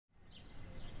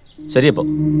ശരി, അപ്പോൾ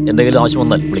എന്തെങ്കിലും ആവശ്യം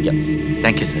വന്നാൽ വിളിക്കാം.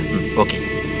 Thank you sir. ഓക്കെ.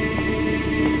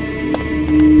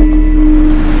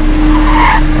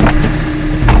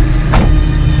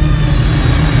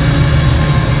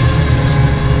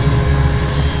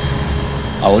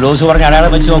 ഔലോസ് പറഞ്ഞ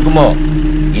അടയാളം വെച്ച് നോക്കുമ്പോ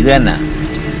ഇത് തന്നെ.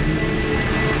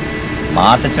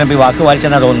 മാത്തച്ഛനപ്പി വാക്ക്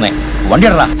വായിച്ചെന്നാ തോന്നുന്നേ. വണ്ടി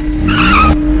ഇടറാ.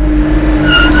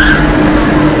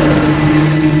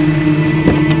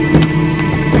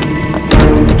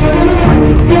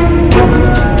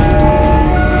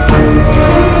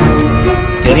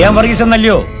 ചെറിയാൻ വർഗീസ്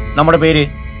എന്നല്ലയോ നമ്മുടെ പേര്?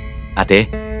 അതെ,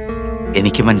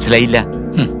 എനിക്ക് മനസ്സിലായില്ല.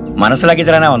 മനസ്സിലാക്കി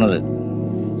തരാനാ വന്നത്.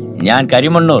 ഞാൻ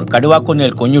കരിമണ്ണൂർ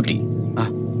കടുവാക്കുന്നിൽ കുഞ്ഞുട്ടി.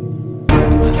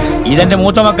 ഇതെന്റെ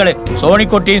മൂത്ത മക്കള്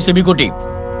സോണിക്കുട്ടിയും സിബിക്കുട്ടിയും.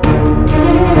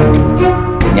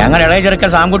 ഞങ്ങൾ ഇളയ ചെറുക്കൻ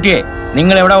സാംകുട്ടിയെ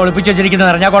നിങ്ങൾ എവിടെ ഒളിപ്പിച്ചു വെച്ചിരിക്കുന്നത്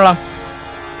അറിഞ്ഞാ കൊള്ളാം.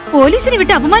 പോലീസിനെ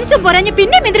വിട്ട് അപമാനിച്ച പോരാഞ്ഞ്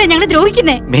പിന്നെ എന്തിനാ ഞങ്ങൾ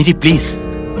ദ്രോഹിക്കുന്നേ? മേരി പ്ലീസ്,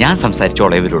 ഞാൻ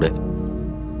സംസാരിച്ചോളാം ഇവരോട്.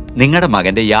 നിങ്ങളുടെ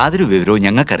മകന്റെ യാതൊരു വിവരവും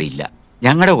ഞങ്ങൾക്കറിയില്ല.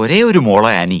 ഞങ്ങളുടെ ഒരേ ഒരു മോള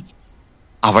ആനി.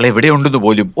 അവളെവിടെ ഉണ്ടെന്ന്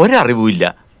പോലും ഒരറിവുമില്ല.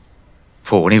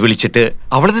 ഫോണിൽ വിളിച്ചിട്ട്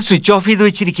അവളത് സ്വിച്ച് ഓഫ് ചെയ്ത്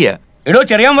വെച്ചിരിക്കുക. എടോ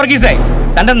ചെറിയാൻ വർഗീസേ,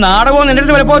 തന്റെ നാടകവും നിന്റെ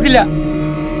അടുത്ത് വിലപ്പോകത്തില്ല.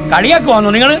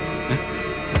 കളിയാക്കുവാന്നോ നിങ്ങള്?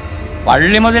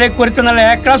 പള്ളി മുതലേക്ക് ഒരുത്ത നല്ല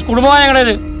എ ക്ലാസ് കുടുംബമാണ്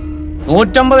ഞങ്ങളേത്.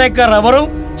 150 ഏക്കർ റബ്ബറും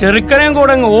ചെറുക്കനെയും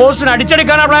കൂടെ ഓസിന്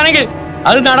അടിച്ചെടുക്കാനാ പ്ലാനെങ്കിൽ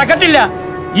അത് നടക്കത്തില്ല.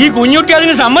 ഈ കുഞ്ഞുട്ടി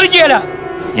അതിന് സമ്മതിക്കുകയല്ല.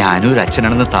 ഞാനൊരു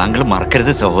അച്ഛനാണെന്ന് താങ്കൾ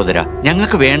മറക്കരുത് സഹോദര.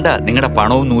 ഞങ്ങൾക്ക് വേണ്ട നിങ്ങളുടെ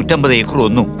പണവും 150 ഏക്കറും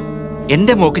ഒന്നും.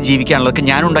 എന്റെ മോക്ക് ജീവിക്കാനുള്ളതൊക്കെ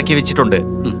ഞാൻ ഉണ്ടാക്കി വെച്ചിട്ടുണ്ട്.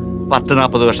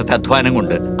 10-40 വർഷത്തെ അധ്വാനം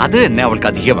കൊണ്ട്. അത് തന്നെ അവൾക്ക്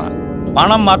അധികമാണ്.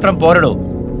 പണം മാത്രം പോരടോ,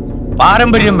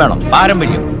 പാരമ്പര്യം വേണം.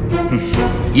 പാരമ്പര്യം.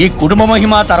 ഈ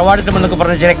കുടുംബമഹിമ തറവാടിത്തം എന്നൊക്കെ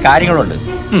പറഞ്ഞ ചില കാര്യങ്ങളുണ്ട്.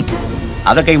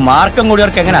 അതൊക്കെ ഈ മാർക്കം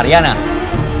കൂടിയവർക്ക് എങ്ങനെ അറിയാനാ?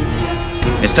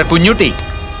 മിസ്റ്റർ കുഞ്ഞുട്ടി,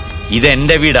 ഇത്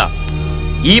എന്റെ വീടാ.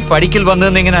 ഈ പടിക്കൽ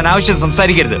വന്നതെന്ന് ഇങ്ങനെ അനാവശ്യം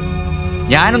സംസാരിക്കരുത്.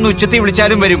 ഞാനൊന്ന് ഉച്ചത്തിൽ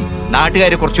വിളിച്ചാലും വരും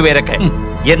നാട്ടുകാര് കുറച്ചുപേരൊക്കെ.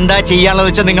 എന്താ ചെയ്യാനുള്ളത്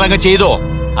വെച്ചാൽ നിങ്ങളങ്ങ് ചെയ്തോ.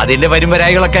 അതിന്റെ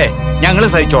വരുംവരായികളൊക്കെ ഞങ്ങൾ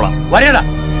സഹിച്ചോളാം. വരേടാ.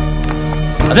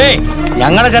 അതെ,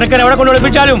 ഞങ്ങളുടെ ചെറുക്കൻ എവിടെ കൊണ്ട്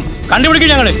ഒളിപ്പിച്ചാലും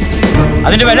കണ്ടുപിടിക്കും ഞങ്ങള്.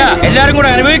 അതിന്റെ വില എല്ലാരും കൂടെ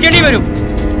അനുഭവിക്കേണ്ടി വരും.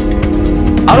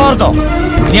 അതോർത്തോ.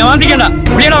 ഇനി അവാന്തിക്കണ്ട.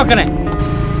 പുള്ളിയുടെ വെക്കണേ.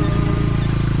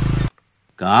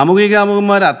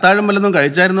 കാമുകന്മാർ അത്താഴം വല്ലതും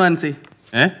കഴിച്ചായിരുന്നു ആൻസി?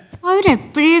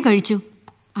 അവരെപ്പോഴേ കഴിച്ചു.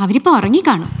 അവരിപ്പോ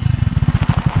ഉറങ്ങിക്കാണും.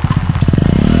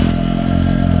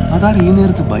 അതാ ഈ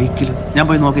നേരത്ത് ബൈക്കിൽ. ഞാൻ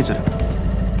പോയി നോക്കിച്ചോ.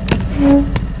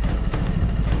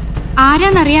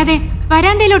 ആരാന്നറിയാതെ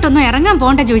വരാന്തയിലോട്ടൊന്നും ഇറങ്ങാൻ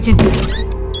പോണ്ട ചോദിച്ചു.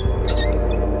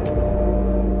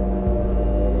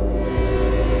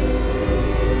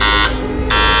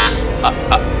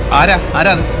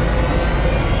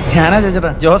 ഞാനാ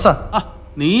ചോദിച്ചേട്ടാ. ജോസാ?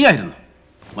 നീയായിരുന്നു.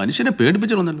 മനുഷ്യനെ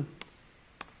പേടിപ്പിച്ചോളന്നല്ലോ.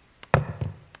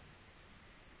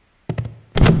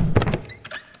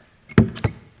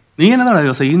 നീ എന്നതാ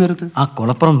ജോസ ഈ നേരത്ത്? ആ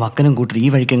കുളപ്പുറം വക്കനും കൂട്ടി ഈ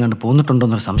വഴിക്ക് എങ്ങാണ്ട്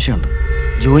പോന്നിട്ടുണ്ടോന്നൊരു സംശയമുണ്ട്.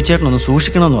 ജോയിച്ചേട്ടനൊന്ന്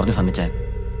സൂക്ഷിക്കണമെന്ന് പറഞ്ഞ് സണ്ണിച്ചാൻ.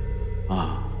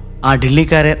 ആ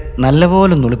ഡില്ലിക്കാരെ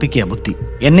നല്ലപോലെ ഒളിപ്പിക്കുക ബുദ്ധി.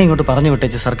 എന്നെ ഇങ്ങോട്ട് പറഞ്ഞു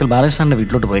വിട്ടേച്ച് സർക്കിൾ ബാലകൃഷ്ണന്റെ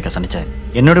വീട്ടിലോട്ട് പോയി സണ്ണിച്ചാൻ.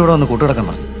 എന്നോട് ഇവിടെ വന്ന് കൂട്ടുകിടക്കാൻ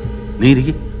പറഞ്ഞു. നീ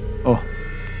ഇരിക്കും. ഓ,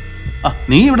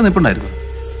 നീ ഇവിടെ നിൽപ്പുണ്ടായിരുന്നു.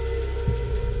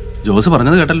 ജോസ്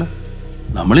പറഞ്ഞത് കേട്ടല്ലോ.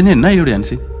 നമ്മളിനി എന്നാ ഇവിടെ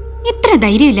ആൻസി? ഇത്ര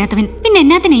ധൈര്യമില്ലാത്തവൻ പിന്നെ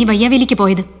എന്നാത്തിനാ ഈ വയ്യാവേലിക്ക്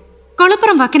പോയത്?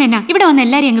 കൊളപ്പുറം വക്കൻ എന്നാ ഇവിടെ വന്ന്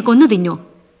എല്ലാരെയും അങ്ങ് കൊന്നു തിന്നോ?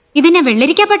 ഇതെന്നാ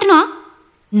വെള്ളരിക്കാ പട്ടണോ?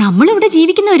 നമ്മളിവിടെ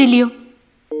ജീവിക്കുന്നവരില്ലയോ?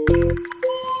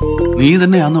 നീ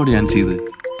തന്നെയാന്നോടി ആൻസി ഇത്?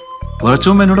 കുറച്ചു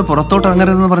മുമ്പ് എന്നോട് പുറത്തോട്ട്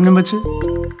ഇറങ്ങരുതെന്ന് പറഞ്ഞും വെച്ച്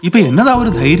ഇപ്പൊ എന്നതാ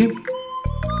ഒരു ധൈര്യം?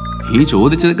 നീ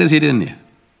ചോദിച്ചതൊക്കെ ശരി തന്നെയാ.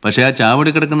 പക്ഷെ ആ ചാവടി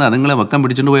കിടക്കുന്ന അതുങ്ങളെ വക്കം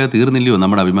പിടിച്ചോണ്ട് പോയാൽ തീർന്നില്ലയോ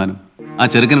നമ്മുടെ അഭിമാനം? ആ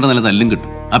ചെറുക്കനുടെ നല്ല തല്ലും കിട്ടും.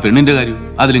 ആ പെണ്ണിന്റെ കാര്യം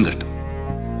അതിലും കഷ്ടം.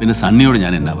 പിന്നെ സണ്ണിയോട്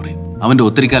ഞാൻ എന്നാ പറയും? അവന്റെ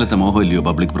ഒത്തിരിക്കാലത്തെ മോഹമില്ലയോ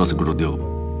പബ്ലിക് പ്രോസിക്യൂട്ടർ ഉദ്യോഗം?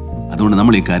 അതുകൊണ്ട്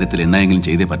നമ്മൾ ഈ കാര്യത്തിൽ എന്നായെങ്കിലും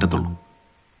ചെയ്തേ പറ്റത്തുള്ളൂ.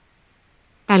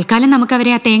 തൽക്കാലം നമുക്ക്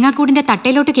അവരെ ആ തേങ്ങാക്കൂടിന്റെ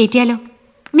തട്ടയിലോട്ട് കയറ്റിയാലോ?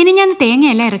 മിനിഞ്ഞാന്ന്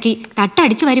തേങ്ങയെല്ലാം ഇറക്കി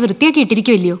തട്ടടിച്ചു വാരി വൃത്തിയാക്കി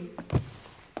ഇട്ടിരിക്കുമല്ലയോ?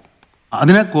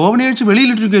 അതിനാ കോവണി അഴിച്ച്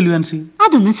വെളിയിലിട്ടിരിക്കുമല്ലോ ആൻസി.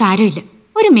 അതൊന്നും സാരമില്ല.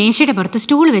 ഒരു മേശയുടെ പുറത്ത്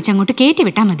സ്റ്റൂൾ വെച്ച് അങ്ങോട്ട് കയറ്റി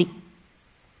വിട്ടാൽ മതി.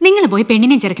 നിങ്ങൾ പോയി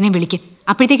പെണ്ണിനെയും ചെറുക്കനെയും വിളിക്കും.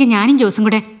 അപ്പോഴത്തേക്ക് ഞാനും ജോസും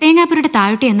കൂടെ തേങ്ങാപ്പുരയുടെ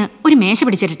താഴോട്ട് എന്ന് ഒരു മേശ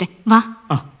പിടിച്ചിട്ടെ. വാ.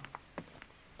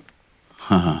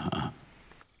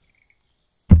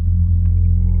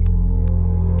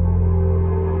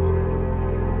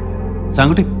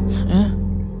 സാങ്കുട്ടി,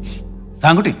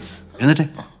 സാങ്കുട്ടി എഴുന്നേറ്റെ.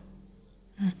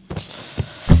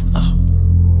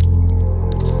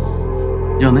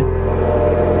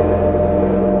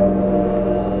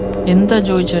 എന്താ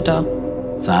ചോദിച്ചേട്ടാ?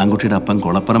 സാങ്കുട്ടിയുടെ അപ്പം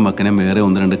കുളപ്പുറം വക്കനും വേറെ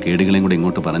 1-2 കേടുകളെയും കൂടെ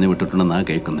ഇങ്ങോട്ട് പറഞ്ഞു വിട്ടിട്ടുണ്ടെന്നാ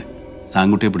കേൾക്കുന്നത്.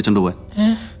 സാങ്കുട്ടിയെ പിടിച്ചോണ്ട് പോവാൻ.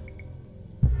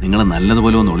 നിങ്ങളെ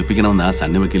നല്ലതുപോലെ ഒന്ന് ഒളിപ്പിക്കണമെന്ന് ആ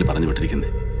സണ്ണി വക്കീൽ പറഞ്ഞു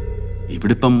വിട്ടിരിക്കുന്നത്.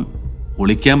 ഇവിടെ ഇപ്പം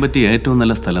ഒളിക്കാൻ പറ്റിയ ഏറ്റവും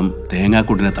നല്ല സ്ഥലം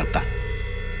തേങ്ങാക്കൂട്ടിനെ തട്ട.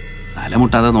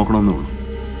 തലമുട്ടാതെ നോക്കണമെന്നേ ഉള്ളൂ.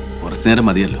 കുറച്ചു നേരം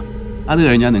മതിയല്ലോ. അത്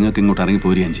കഴിഞ്ഞാൽ നിങ്ങൾക്ക് ഇങ്ങോട്ട് ഇറങ്ങി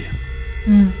പോരുകയും ചെയ്യാം.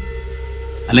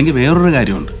 അല്ലെങ്കിൽ വേറൊരു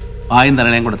കാര്യമുണ്ട്. പായും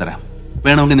തലണയും കൂടെ തരാം.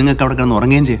 വേണമെങ്കിൽ നിങ്ങൾക്ക് അവിടെ കിടന്ന്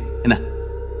ഉറങ്ങുകയും ചെയ്യാം. എന്നാ?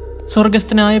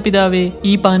 സ്വർഗസ്ഥനായ പിതാവേ,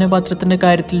 ഈ പാനപാത്രത്തിന്റെ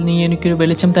കാര്യത്തിൽ നീ എനിക്കൊരു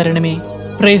വെളിച്ചം തരണമേ.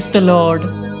 Praise the Lord.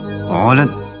 ഓലൻ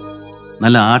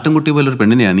നല്ല ആട്ടിൻകുട്ടി പോലൊരു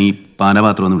പെണ്ണിനെയാ നീ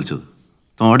പാനപാത്രം എന്ന് വിളിച്ചത്.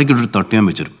 തോടിക്കൊരു തൊട്ടിയാൻ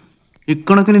വെച്ചിരും.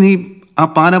 ഇക്കണക്കിന് നീ ആ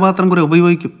പാനപാത്രം കുറെ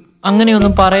ഉപയോഗിക്കും.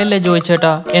 അങ്ങനെയൊന്നും പറയല്ലേ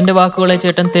ജോയിച്ചേട്ടാ, എന്റെ വാക്കുകളെ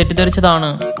ചേട്ടൻ തെറ്റിദ്ധരിച്ചതാണ്.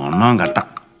 ഒന്നാം കട്ട.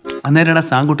 അന്നേരടാ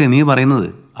സാങ്കുട്ടിയെ നീ പറയുന്നത്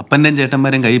അപ്പൻ്റെയും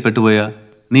ചേട്ടന്മാരെയും കൈ പെട്ടുപോയാ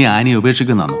നീ ആനയെ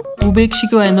ഉപേക്ഷിക്കുന്നാണോ?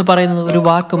 ഉപേക്ഷിക്കുക എന്ന് പറയുന്നത് ഒരു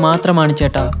വാക്ക് മാത്രമാണ്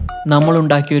ചേട്ടാ,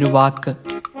 നമ്മളുണ്ടാക്കിയ ഒരു വാക്ക്.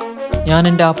 ഞാൻ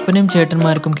എൻ്റെ അപ്പനും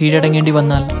ചേട്ടന്മാർക്കും കീഴടങ്ങേണ്ടി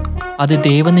വന്നാൽ അത്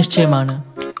ദൈവനിശ്ചയമാണ്.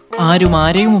 ആരും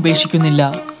ആരെയും ഉപേക്ഷിക്കുന്നില്ല,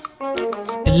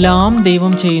 എല്ലാം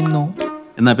ദൈവം ചെയ്യുന്നു.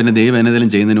 എന്നാ പിന്നെ ദൈവം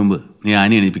എന്നതെങ്കിലും ചെയ്യുന്നതിന് മുമ്പ് നീ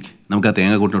ആനയെ എണീപ്പിക്ക്. നമുക്ക് ആ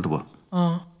തേങ്ങ കൂട്ടിനോട്ട് പോവാം.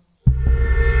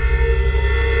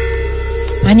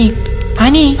 Annie,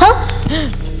 Annie.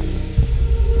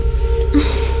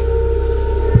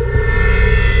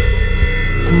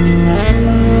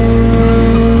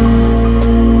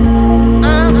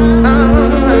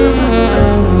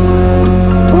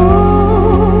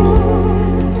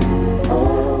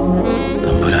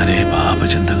 തമ്പുരാനെ,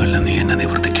 പാപചിന്തകളിൽ നീ എന്നെ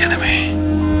നിവർത്തിക്കണമേ.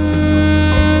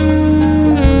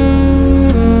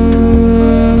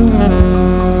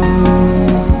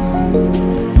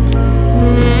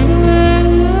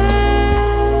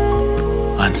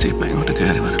 ആൻസിപ്പ ഇങ്ങോട്ട്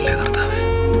കയറി വരല്ലേ കർത്താവേ.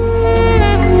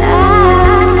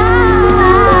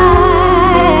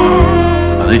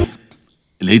 അതെ,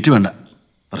 ലേറ്റ് വേണ്ട,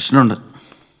 പ്രശ്നമുണ്ട്.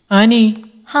 ആനി,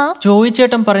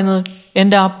 ജോയിച്ചേട്ടൻ പറയുന്നത്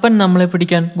എന്റെ അപ്പൻ നമ്മളെ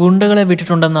പിടിക്കാൻ ഗുണ്ടകളെ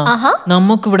വിട്ടിട്ടുണ്ടെന്നാ.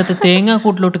 നമുക്ക് ഇവിടുത്തെ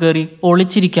തേങ്ങാക്കൂട്ടിലോട്ട് കയറി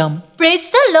ഒളിച്ചിരിക്കാം. Praise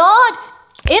the Lord.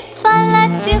 If I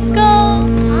let you go,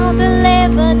 I will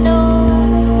never know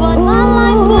what my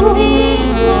life would be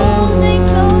holding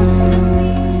close to me.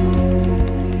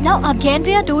 Now again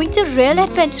we are doing the real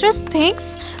adventurous things.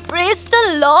 Praise the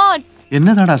Lord.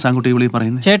 എന്നതാടാ Sankutty വിളി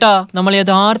പറയുന്നത്? ചേട്ടാ, നമ്മൾ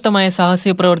യഥാർത്ഥമായ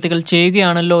സാഹസിക പ്രവർത്തികൾ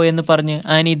ചെയ്യുകയാണല്ലോ എന്ന് പറഞ്ഞ്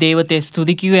Annie ദൈവത്തെ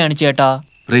സ്തുതിക്കുകയാണ് ചേട്ടാ.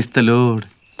 Praise the Lord.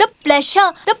 The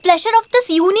pleasure of this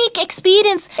unique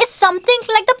experience is something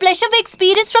like the pleasure we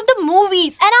experience from the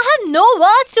movies, and I have no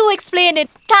words to explain it.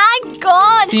 Thank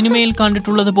God. സിനിമയിൽ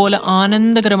കണ്ടിട്ടുള്ളത് പോലെ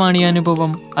ആനന്ദകരമാണ് ഈ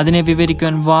അനുഭവം. അതിനെ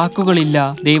വിവരിക്കാൻ വാക്കുകളില്ല.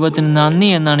 ദൈവത്തിന് നന്ദി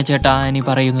എന്നാണ് ചേട്ടാ ആനി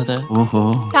പറയുന്നത്.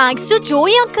 Thanks to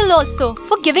Joey uncle also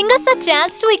for giving us a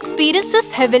chance to experience this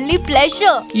heavenly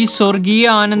pleasure. ഈ സ്വർഗീയ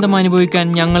ആനന്ദം അനുഭവിക്കാൻ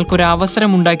ഞങ്ങൾക്കൊരു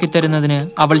അവസരം ഉണ്ടാക്കി തരുന്നതിന്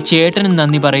അവൾ ചേട്ടനും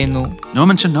നന്ദി പറയുന്നു. No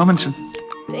mention.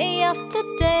 Day after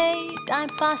day,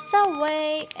 time pass away,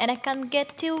 and I can't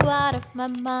get you out of my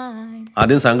mind.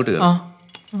 ആദ്യം സാങ്കുട്ടി കയറും.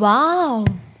 Wow.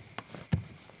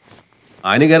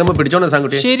 ആനി കയറുമ്പോ പിടിച്ചോണേ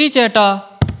സാങ്കുട്ടി. ശരി ചേട്ടാ.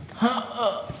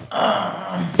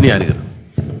 ഇനി ആനി കയറും.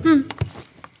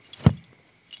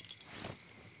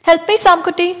 Help me,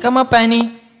 Samkuti. Come up, Annie.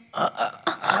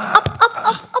 Up.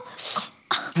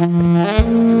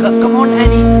 Come on,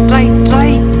 Annie. Try.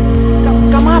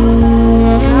 Come up.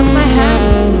 Grab my hand.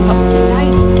 Try.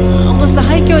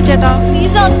 സഹായിക്കോ ചേട്ടാ?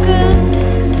 Please, uncle.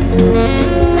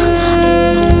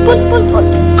 Pull.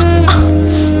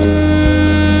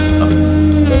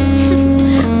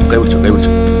 കൈ പിടിച്ചു.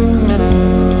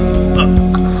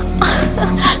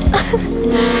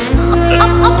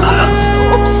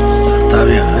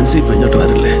 ഭർത്താവേ, ആൻസി ഇപ്പൊ ഇങ്ങോട്ട്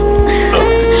വരല്ലേ?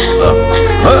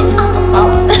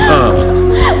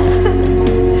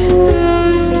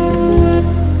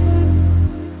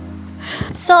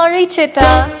 Sorry, Cheta.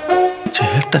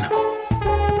 ചേട്ടനോ?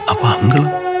 അപ്പൊ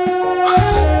അങ്കിളും?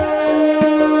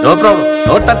 No problem.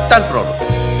 Not at all problem.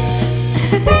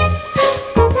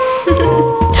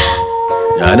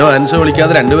 ഞാനോ ആൻസോ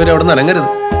വിളിക്കാതെ രണ്ടുപേരും അവിടെ നിന്ന് അനങ്ങരുത്.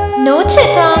 No,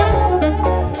 Cheta.